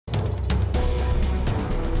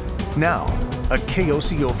Now, a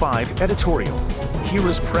KOCO5 editorial. Here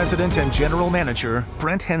is President and General Manager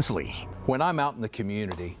Brent Hensley. When I'm out in the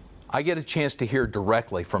community, I get a chance to hear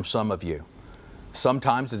directly from some of you.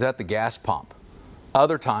 Sometimes it's at the gas pump.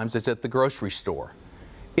 Other times it's at the grocery store.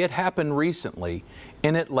 It happened recently,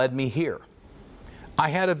 and it led me here. I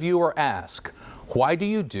had a viewer ask, why do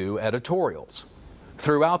you do editorials?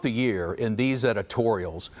 Throughout the year, in these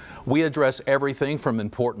editorials, we address everything from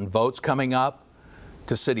important votes coming up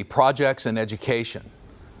to city projects and education.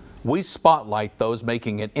 We spotlight those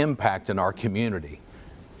making an impact in our community.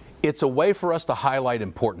 It's a way for us to highlight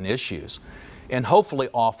important issues and hopefully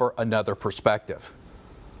offer another perspective.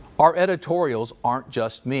 Our editorials aren't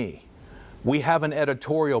just me. We have an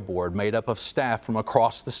editorial board made up of staff from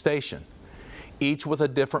across the station, each with a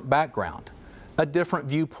different background, a different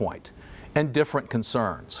viewpoint, and different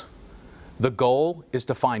concerns. The goal is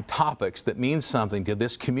to find topics that mean something to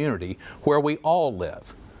this community where we all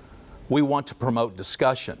live. We want to promote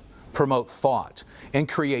discussion, promote thought, and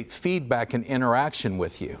create feedback and interaction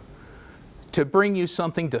with you, to bring you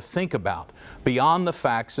something to think about beyond the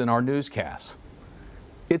facts in our newscasts.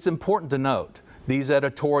 It's important to note these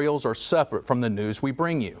editorials are separate from the news we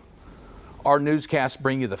bring you. Our newscasts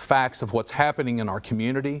bring you the facts of what's happening in our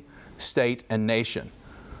community, state, and nation.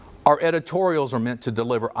 Our editorials are meant to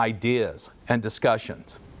deliver ideas and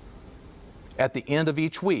discussions. At the end of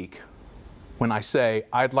each week, when I say,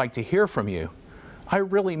 I'd like to hear from you, I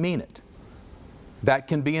really mean it. That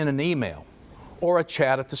can be in an email or a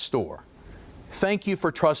chat at the store. Thank you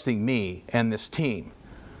for trusting me and this team.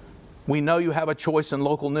 We know you have a choice in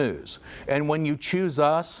local news, and when you choose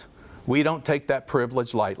us, we don't take that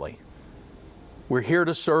privilege lightly. We're here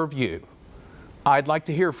to serve you. I'd like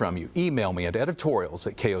to hear from you. Email me at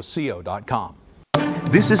editorials@koco.com.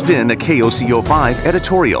 This has been a KOCO5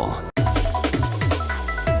 editorial.